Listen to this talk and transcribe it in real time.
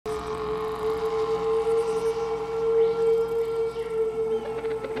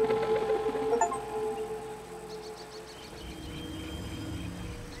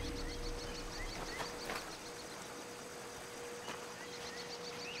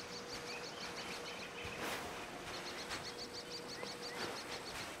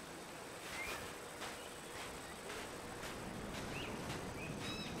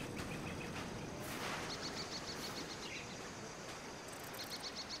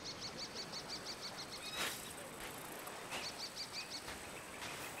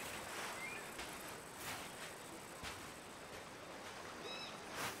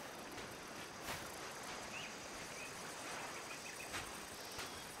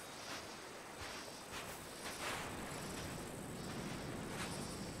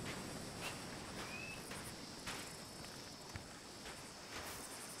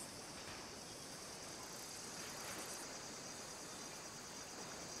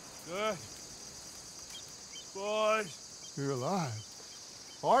Good. Boys. You're alive.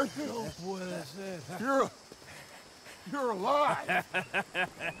 Are you? No puede ser. You're alive.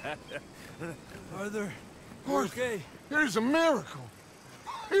 Arthur, you Arthur, okay? it is a miracle.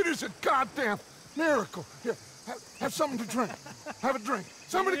 It is a goddamn miracle. Here, have something to drink. Have a drink.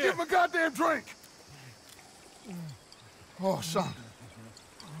 Somebody give him a goddamn drink. Oh, son.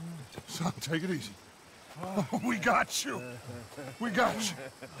 Son, take it easy. Oh, we got you. We got you.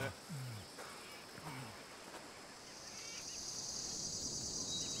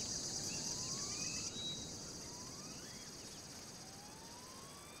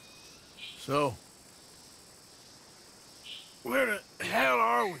 So, where the hell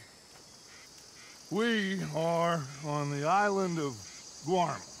are we? We are on the island of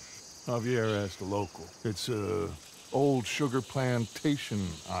Guarma. Javier asked the local. It's a old sugar plantation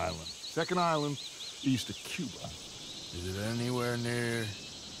island. Second island east of Cuba. Is it anywhere near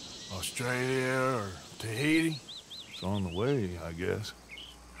Australia or Tahiti? It's on the way, I guess.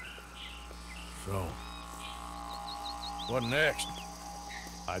 So, what next?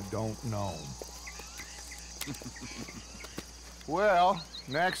 I don't know. Well,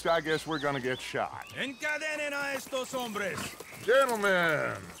 next I guess we're gonna get shot. Encadenen a estos hombres.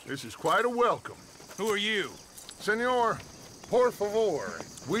 Gentlemen, this is quite a welcome. Who are you? Senor, por favor,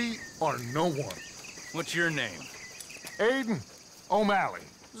 we are no one. What's your name? Aiden O'Malley.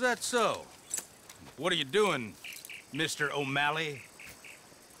 Is that so? What are you doing, Mr. O'Malley?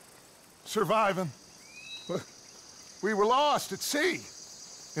 Surviving. We were lost at sea,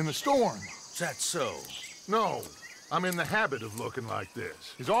 in the storm. Is that so? No, I'm in the habit of looking like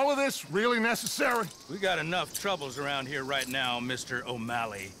this. Is all of this really necessary? We got enough troubles around here right now, Mr.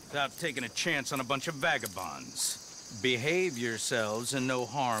 O'Malley, without taking a chance on a bunch of vagabonds. Behave yourselves and no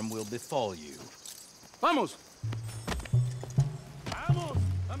harm will befall you. Vamos! Vamos!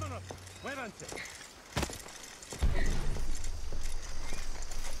 Vámonos! Muévanse!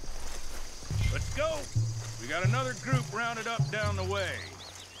 Let's go! We got another group rounded up down the way.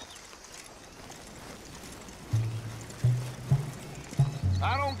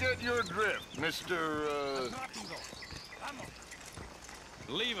 I don't get your drift, Mr.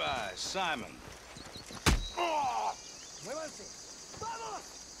 Levi, Simon. Oh!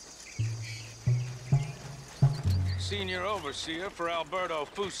 Senior Overseer for Alberto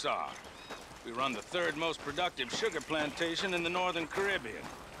Fussar. We run the third most productive sugar plantation in the Northern Caribbean.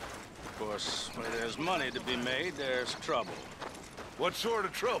 Of course, where there's money to be made, there's trouble. What sort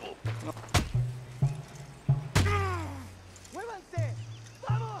of trouble?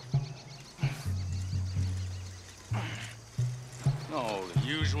 Oh, the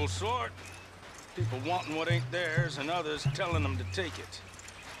usual sort. People wanting what ain't theirs and others telling them to take it.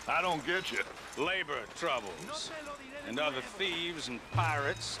 I don't get you. Labor troubles. And other thieves and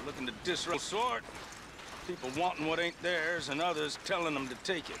pirates looking to disrupt sort. People wanting what ain't theirs and others telling them to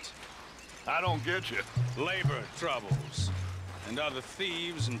take it. I don't get you. Labor troubles. And other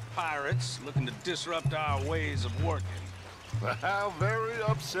thieves and pirates looking to disrupt our ways of working. How very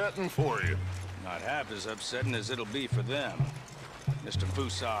upsetting for you. Not half as upsetting as it'll be for them. Mr.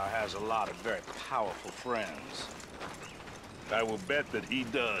 Fussar has a lot of very powerful friends. I will bet that he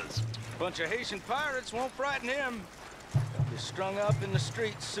does. Bunch of Haitian pirates won't frighten him. They'll be strung up in the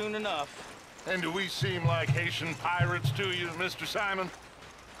streets soon enough. And do we seem like Haitian pirates to you, Mr. Simon?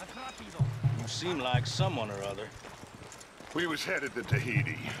 You seem like someone or other. We was headed to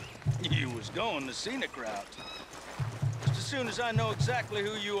Tahiti. You was going the scenic route. Just as soon as I know exactly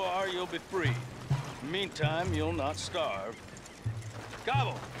who you are, you'll be free. Meantime, you'll not starve.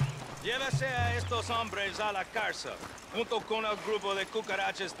 Cabo, llévese a estos hombres a la cárcel, junto con el grupo de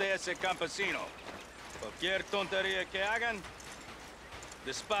cucarachas de ese campesino. Cualquier tontería que hagan,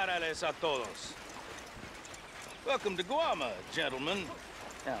 dispárales a todos. Welcome to Guarma, gentlemen.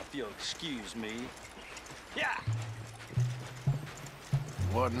 Now, if you'll excuse me. Yeah!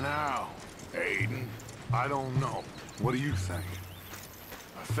 What now, Aiden? I don't know. What do you think?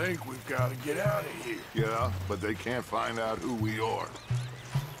 I think we've got to get out of here. Yeah, but they can't find out who we are.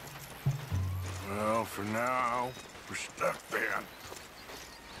 Well, for now, we're stuck then.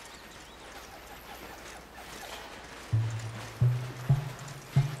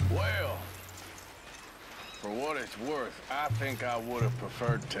 Well, for what it's worth, I think I would have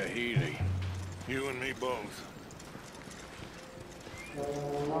preferred Tahiti. You and me both.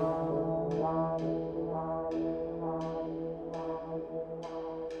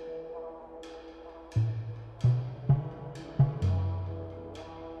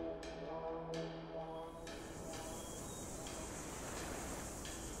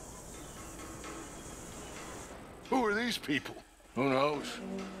 Who are these people? Who knows?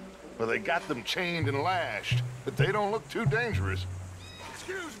 Well, they got them chained and lashed, but they don't look too dangerous.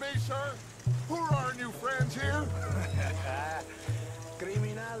 Excuse me, sir. Who are our new friends here?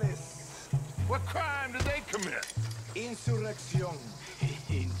 Criminales. What crime did they commit? Insurrección.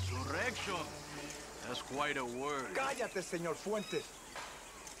 Insurrection? That's quite a word. Cállate, señor Fuentes.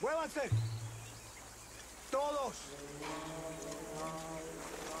 ¡Muévanse! ¡Todos!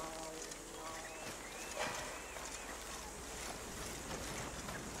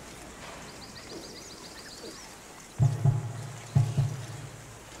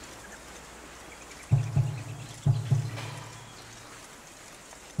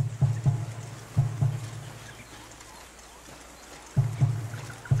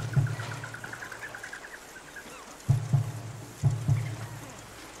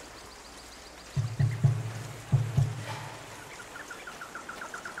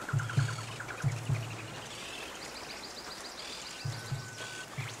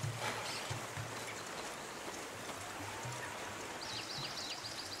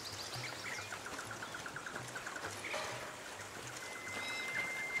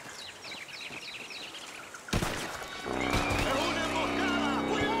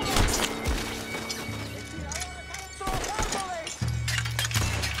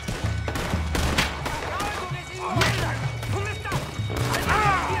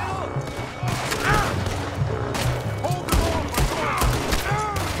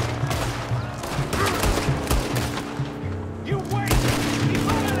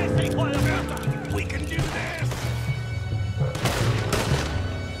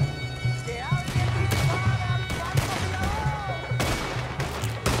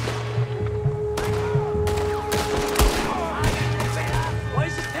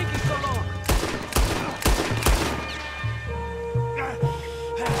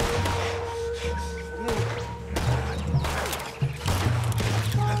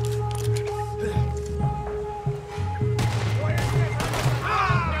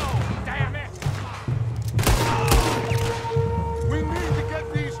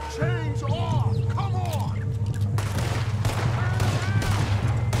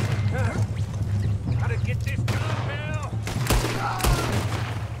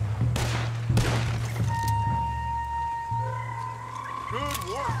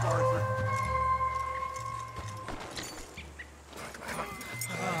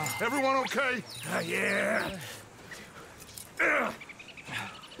 Everyone okay? Yeah.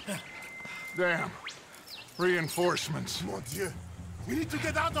 Damn. Reinforcements. Mon Dieu. We need to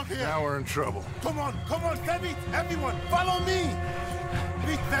get out of here. Now we're in trouble. Come on, très vite. Everyone, follow me.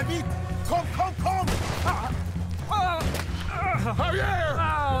 Vite, très vite. Come. Javier!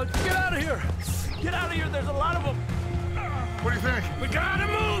 Oh, get out of here! Get out of here, there's a lot of them! What do you think? We gotta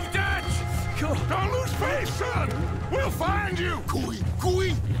move, Dutch. Don't lose face, son! We'll find you! Cooey,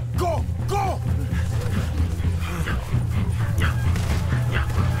 go!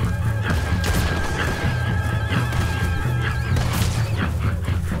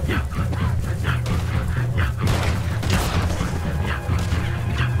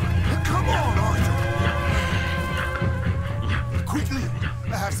 Come on, Arthur! Quickly,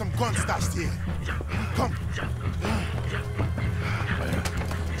 I have some guns stashed here. Come.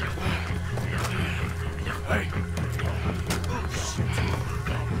 Hey.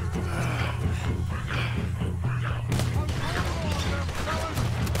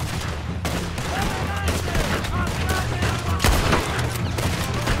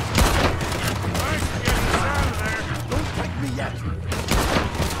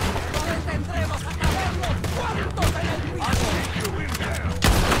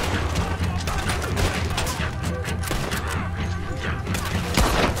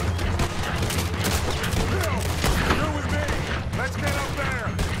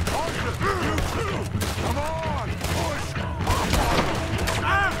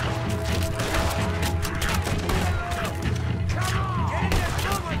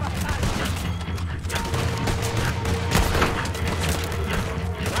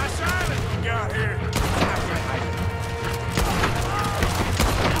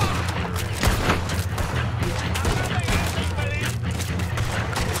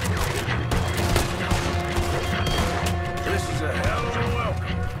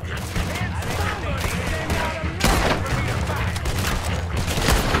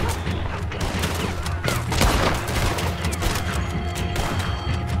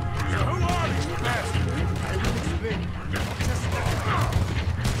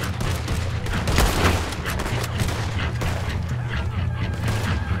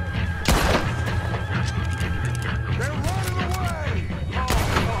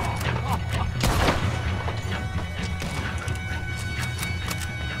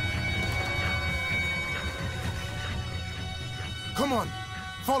 Come on,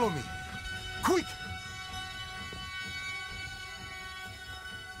 follow me. Quick!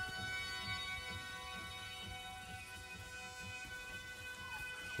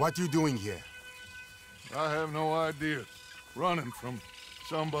 What you doing here? I have no idea. Running from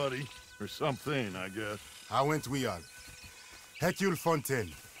somebody or something, I guess. How went we all? Hercule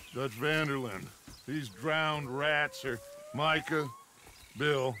Fontaine. Dutch Vanderland. These drowned rats are Micah,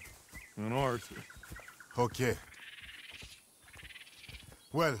 Bill, and Arthur. Okay.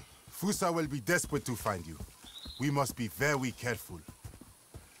 Well, Fusa will be desperate to find you. We must be very careful.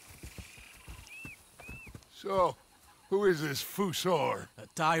 So, who is this Fusar? A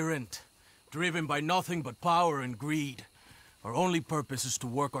tyrant, driven by nothing but power and greed. Our only purpose is to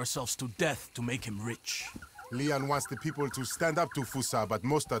work ourselves to death to make him rich. Leon wants the people to stand up to Fusa, but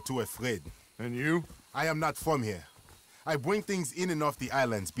most are too afraid. And you? I am not from here. I bring things in and off the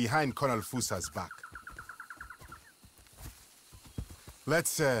islands behind Colonel Fusa's back.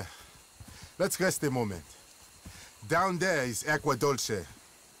 Let's rest a moment. Down there is Agua Dulce,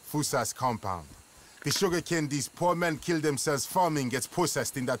 Fusa's compound. The sugarcane these poor men kill themselves farming gets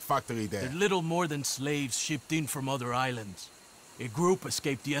processed in that factory there. They're little more than slaves shipped in from other islands. A group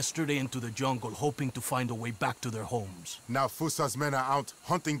escaped yesterday into the jungle, hoping to find a way back to their homes. Now Fusa's men are out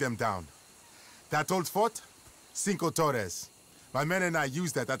hunting them down. That old fort? Cinco Torres. My men and I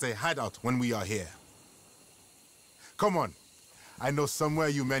use that as a hideout when we are here. Come on. I know somewhere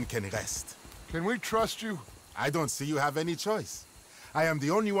you men can rest. Can we trust you? I don't see you have any choice. I am the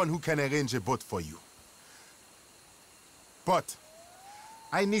only one who can arrange a boat for you. But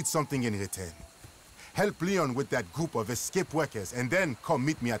I need something in return. Help Leon with that group of escaped workers, and then come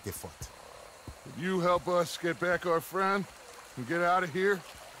meet me at the fort. If you help us get back our friend and get out of here,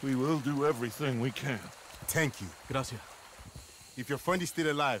 we will do everything we can. Thank you. Gracias. If your friend is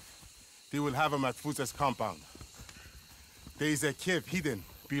still alive, they will have him at Fusa's compound. There is a cave hidden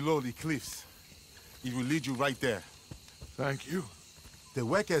below the cliffs. It will lead you right there. Thank you. The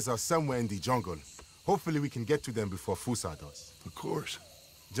workers are somewhere in the jungle. Hopefully we can get to them before Fusa does. Of course.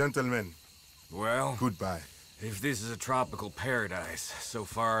 Gentlemen, Well, goodbye. if this is a tropical paradise, so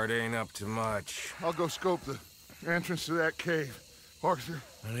far it ain't up to much. I'll go scope the entrance to that cave. Arthur?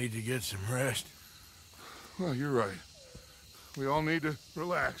 I need to get some rest. Well, you're right. We all need to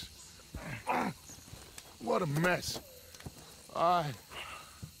relax. What a mess. I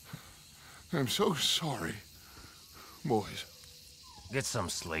am so sorry, boys. Get some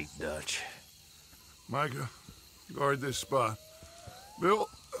slate, Dutch. Micah, guard this spot. Bill,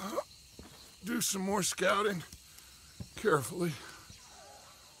 do some more scouting. Carefully.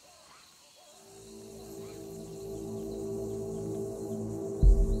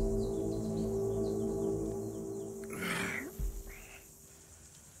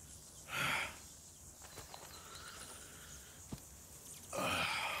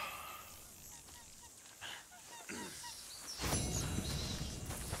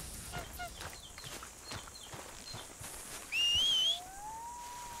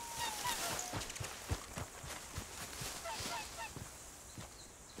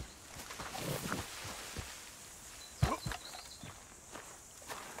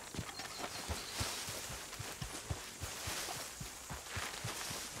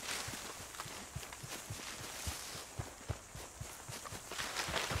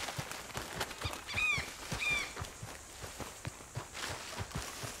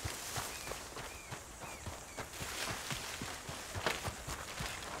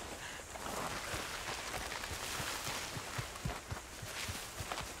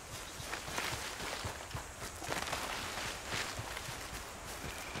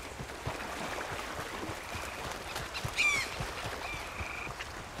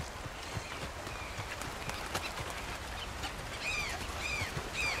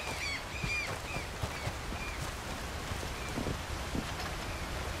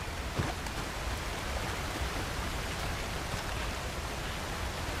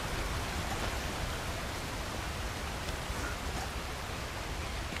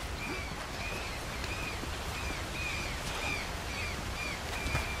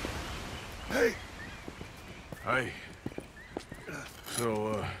 Hey! Hey.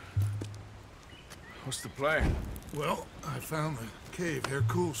 So, what's the plan? Well, I found the cave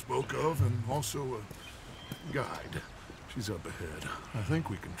Hercule spoke of, and also a guide. She's up ahead. I think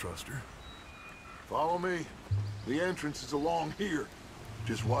we can trust her. Follow me. The entrance is along here.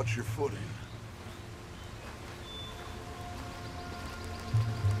 Just watch your footing.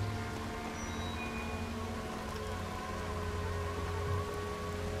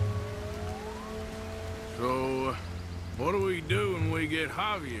 So, what do we do when we get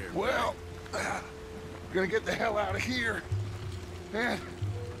Javier? Well, gonna get the hell out of here. and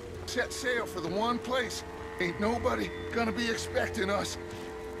set sail for the one place ain't nobody gonna be expecting us.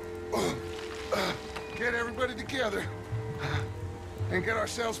 Get everybody together and get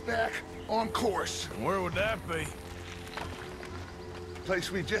ourselves back on course. Where would that be?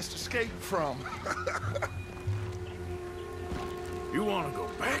 Place we just escaped from. You want to go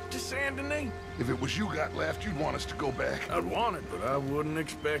back to Saint Denis? If it was you got left, you'd want us to go back. I'd want it, but I wouldn't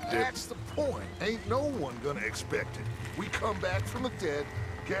expect it. That's the point. Ain't no one gonna expect it. We come back from the dead,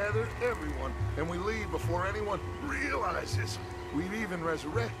 gather everyone, and we leave before anyone realizes we've even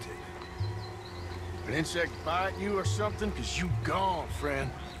resurrected. An insect bite you or something? Cause you gone, friend.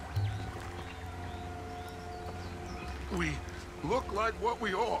 We look like what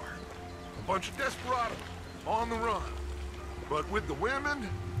we are. A bunch of desperados on the run. But with the women,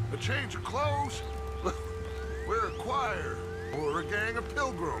 a change of clothes, we're a choir, or a gang of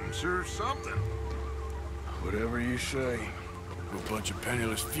pilgrims, or something. Whatever you say. A bunch of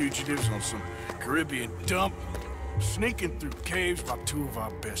penniless fugitives on some Caribbean dump, sneaking through caves while 2 of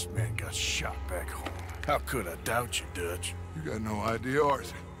our best men got shot back home. How could I doubt you, Dutch? You got no idea,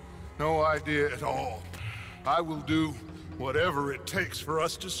 Arthur. No idea at all. I will do whatever it takes for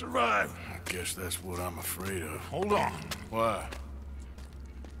us to survive. I guess that's what I'm afraid of. Hold on. Why?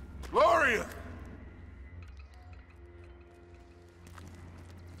 Gloria!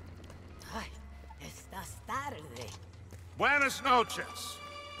 Ay, estás tarde. Buenas noches.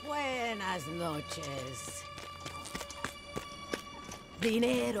 Buenas noches.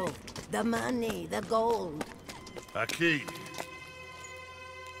 Dinero, the money, the gold. Aquí.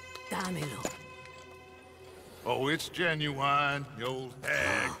 Dámelo. Oh, it's genuine, you old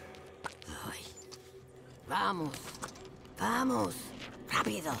hag. Ay. Vamos. Vamos.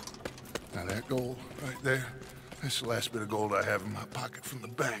 Rápido. Now that gold right there, that's the last bit of gold I have in my pocket from the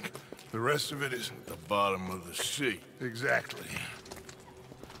bank. The rest of it is The bottom of the sea. exactly.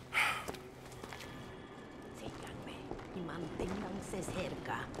 Síganme y manténganse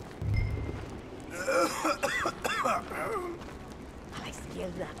cerca. A la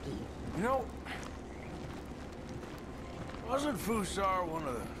izquierda aquí. You know, wasn't Fusar one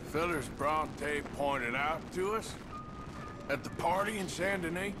of the fellers Bronte pointed out to us? At the party in Saint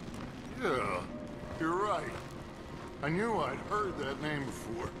Denis? Yeah, you're right. I knew I'd heard that name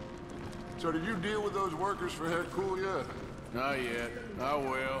before. So did you deal with those workers for Hercule yet? Not yet. I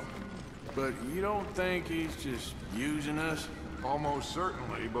will. But you don't think he's just using us? Almost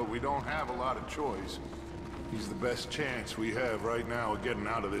certainly, but we don't have a lot of choice. He's the best chance we have right now of getting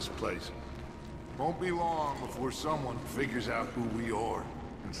out of this place. Won't be long before someone figures out who we are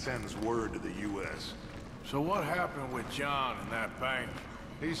and sends word to the U.S. So what happened with John in that bank?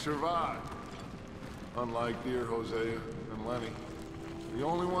 He survived. Unlike dear Hosea and Lenny. The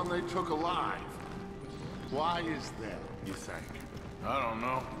only one they took alive. Why is that, you think? I don't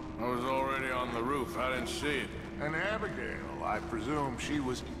know. I was already on the roof. I didn't see it. And Abigail, I presume she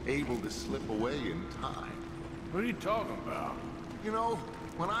was able to slip away in time. What are you talking about? You know,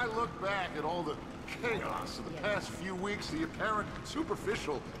 when I look back at all the chaos of the past few weeks, the apparent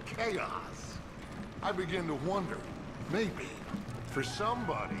superficial chaos, I begin to wonder, maybe, for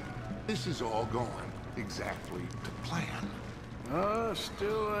somebody, this is all going exactly to plan.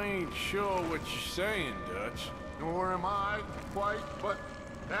 Still ain't sure what you're saying, Dutch. Nor am I, quite, but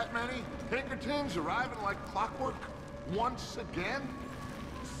that many Pinkertons arriving like clockwork once again?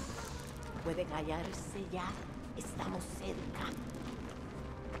 Puede callarse ya. Estamos cerca.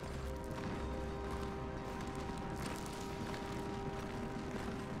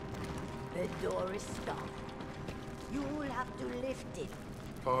 The door is stopped. You'll have to lift it.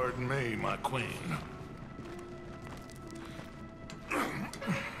 Pardon me, my queen.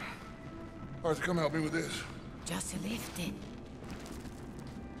 Arthur, come help me with this. Just lift it.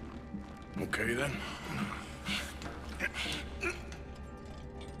 Okay, then.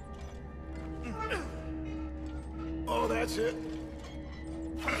 Oh, that's it.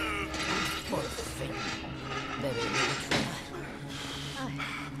 Por fin. Debería try.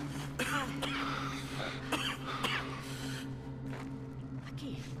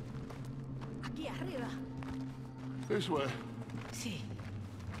 Aquí. Aquí arriba. This way. Sí.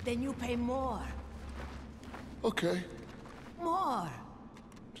 Then you pay more. Okay. More.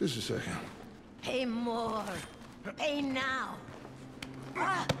 Just a second. Pay more. Pay now.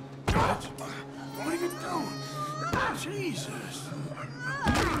 Ah! Dutch? What are you doing? Jesus.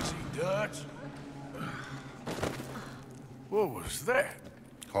 Easy, Dutch. What was that?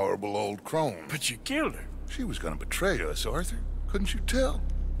 Horrible old crone. But you killed her. She was gonna betray us, Arthur. Couldn't you tell?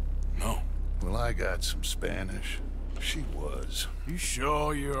 No. Well, I got some Spanish. She was. You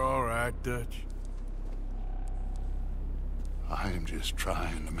sure you're all right, Dutch? I am just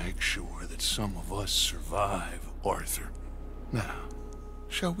trying to make sure that some of us survive, Arthur. Now,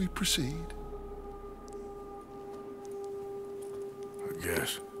 shall we proceed? I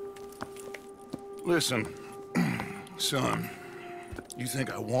guess. Listen, son, you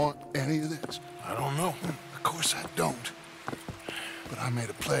think I want any of this? I don't know. Of course I don't. But I made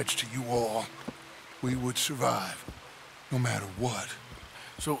a pledge to you all. We would survive, no matter what.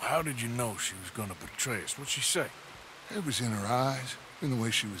 So how did you know she was gonna betray us? What'd she say? It was in her eyes, in the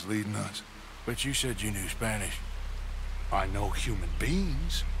way she was leading us. But you said you knew Spanish. I know human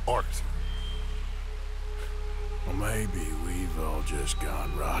beings, Arthur. Well, maybe we've all just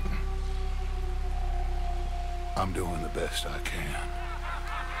gone rotten. I'm doing the best I can.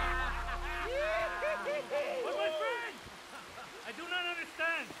 But my friend! I do not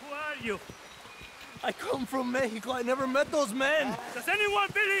understand. Who are you? I come from Mexico. I never met those men. Does anyone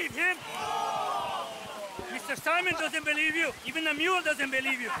believe him? Mr. Simon doesn't believe you. Even the mule doesn't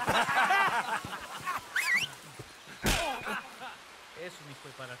believe you. Eso ni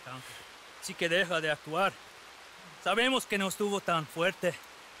fue para tanto. Sí que deja de actuar. Sabemos que no estuvo tan fuerte.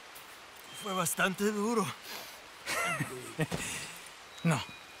 Fue bastante duro. No,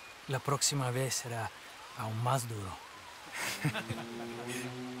 la próxima vez será aún más duro.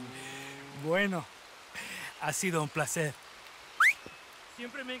 Bueno, ha sido un placer.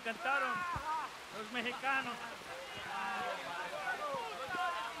 Siempre me encantaron los mexicanos.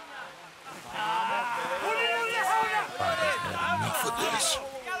 Enough of this.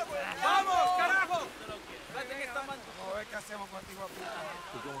 ¡Vamos, carajo! We're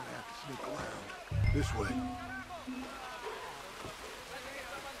going to have to sneak around. This way.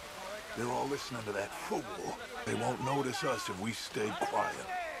 They're all listening to that fool. They won't notice us if we stay quiet.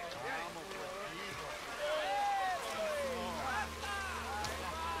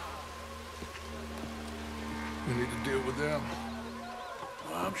 We need to deal with them.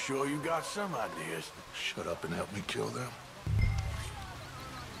 Well, I'm sure you got some ideas. Shut up and help me kill them.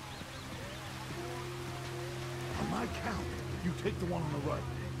 On my count, you take the one on the right.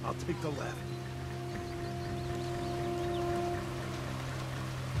 I'll take the left.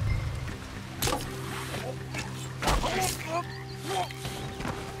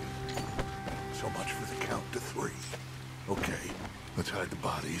 So much for the count to 3. Okay, let's hide the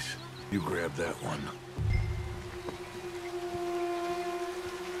bodies. You grab that one.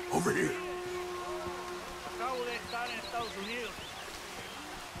 Over here. Acabo de estar en Estados Unidos.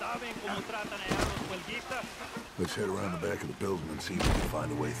 ¿Saben cómo tratan a los huelguistas? Let's head around the back of the building and see if we can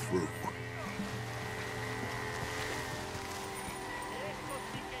find a way through. Esto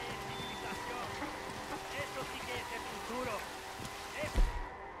sí que es civilización. Esto sí que es el futuro.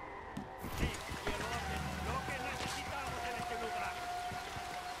 Sí, y el orden, lo que necesitamos en este lugar.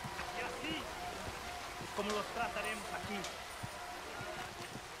 Y así es como los trataremos aquí.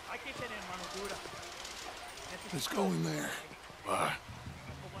 Hay que tener mano dura. Let's go in there. Why?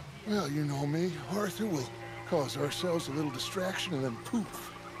 Well, you know me. Arthur will cause ourselves a little distraction and then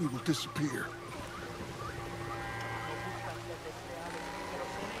poof, we will disappear.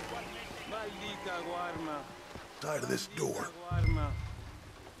 Maldita Guarma. Side of this door. Guarma.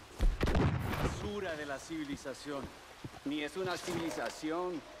 Basura de la civilización. Ni es una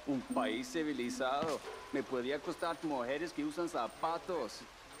civilización, un país civilizado. Me podría costar mujeres que usan zapatos.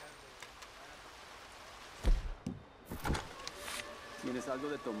 ¿Tienes algo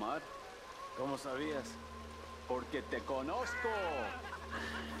de tomar? ¿Cómo sabías? Porque te conozco.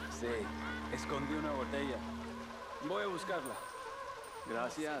 Sí, escondí una botella. Voy a buscarla.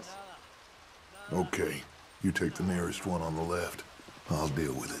 Gracias. Okay, you take the nearest one on the left. I'll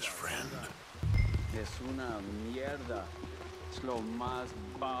deal with his friend. Es una mierda. Es lo más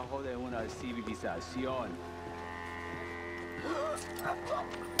bajo de una civilización.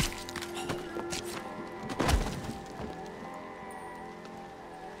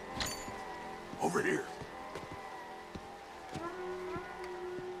 Over here.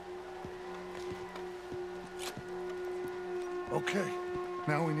 Okay,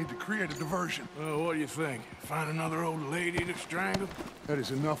 now we need to create a diversion. Well, what do you think? Find another old lady to strangle? That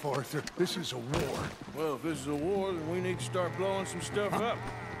is enough, Arthur. This is a war. Well, if this is a war, then we need to start blowing some stuff up.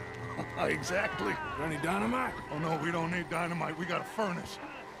 Exactly. Got any dynamite? Oh, no, we don't need dynamite. We got a furnace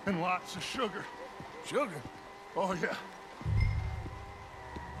and lots of sugar. Sugar? Oh, yeah.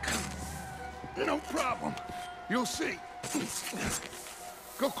 No problem. You'll see.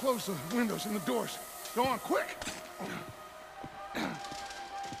 Go close the windows and the doors. Go on, quick.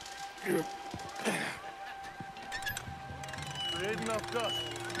 There ain't enough dust.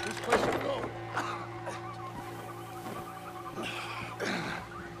 This place will go.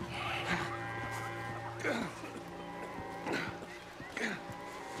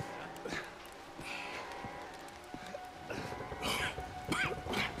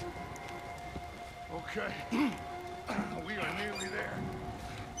 Okay. We are nearly there.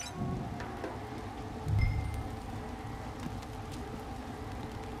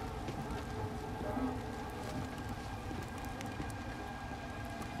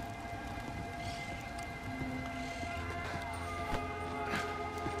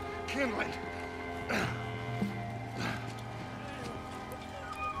 Kinley!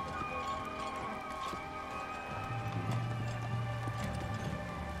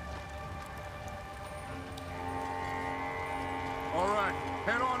 All right,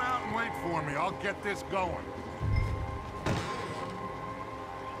 head on out and wait for me. I'll get this going.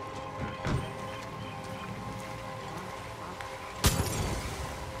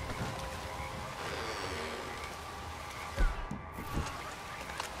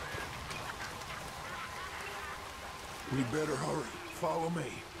 We better hurry. Follow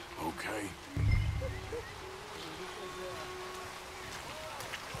me. Okay.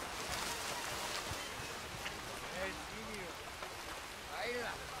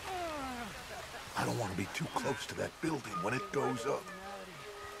 I don't want to be too close to that building when it goes up.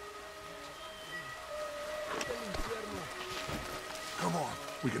 Come on,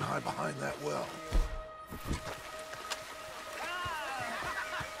 we can hide behind that well.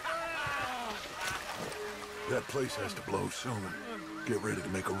 That place has to blow soon. Get ready to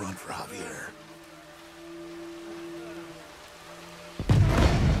make a run for Javier.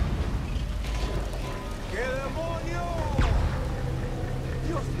 ¡Qué demonio!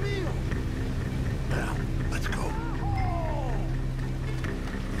 ¡Dios mío! Now, let's go.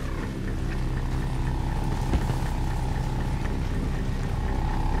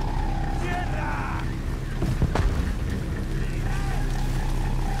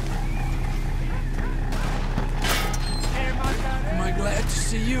 Am I glad to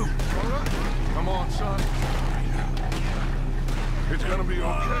see you? Come on, son. It's gonna be okay.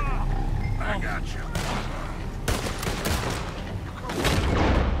 I got you.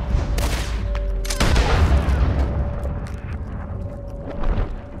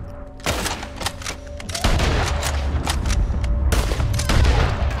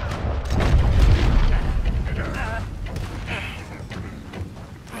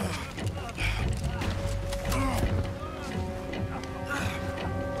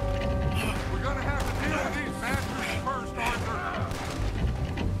 We're gonna have to deal with these bastards first, Arthur.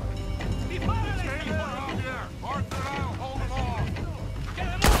 Stay there, Javier. Arthur and I'll hold them off.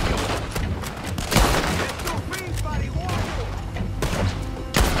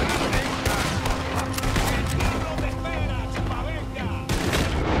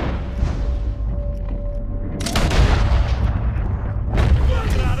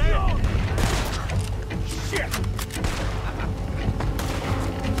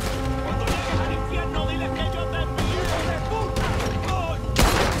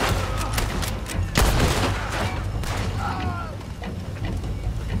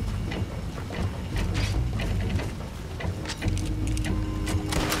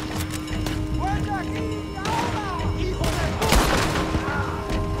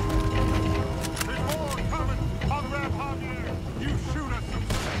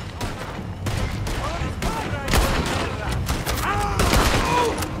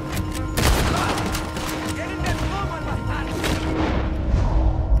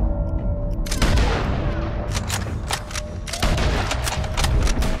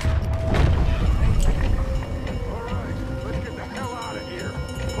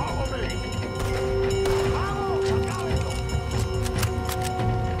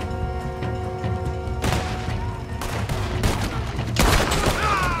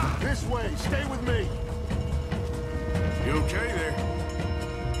 Stay with me. You okay there?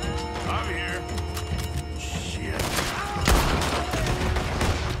 I'm here. Shit.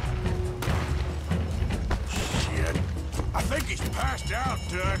 Shit. I think he's passed out,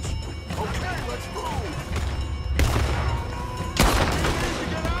 Dutch. Okay, let's move.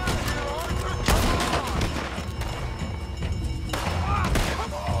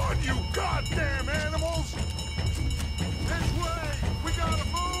 Come on, you goddamn animals! This way! We gotta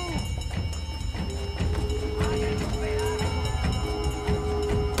move!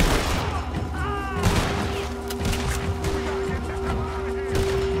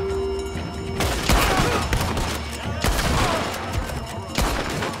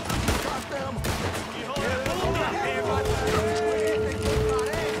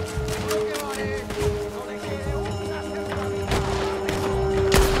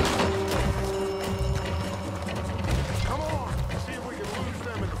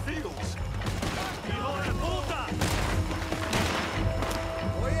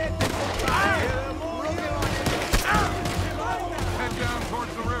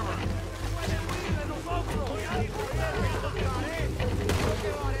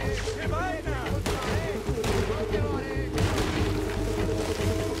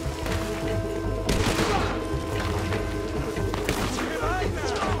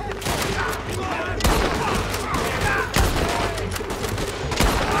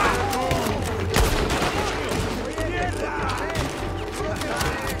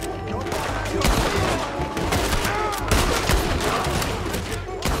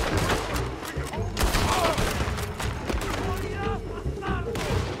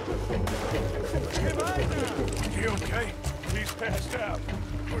 He okay? He's passed out.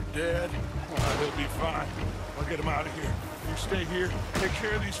 Or dead? He'll be fine. I'll get him out of here. You stay here, take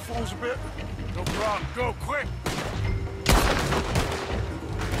care of these fools a bit. No problem. Go, quick!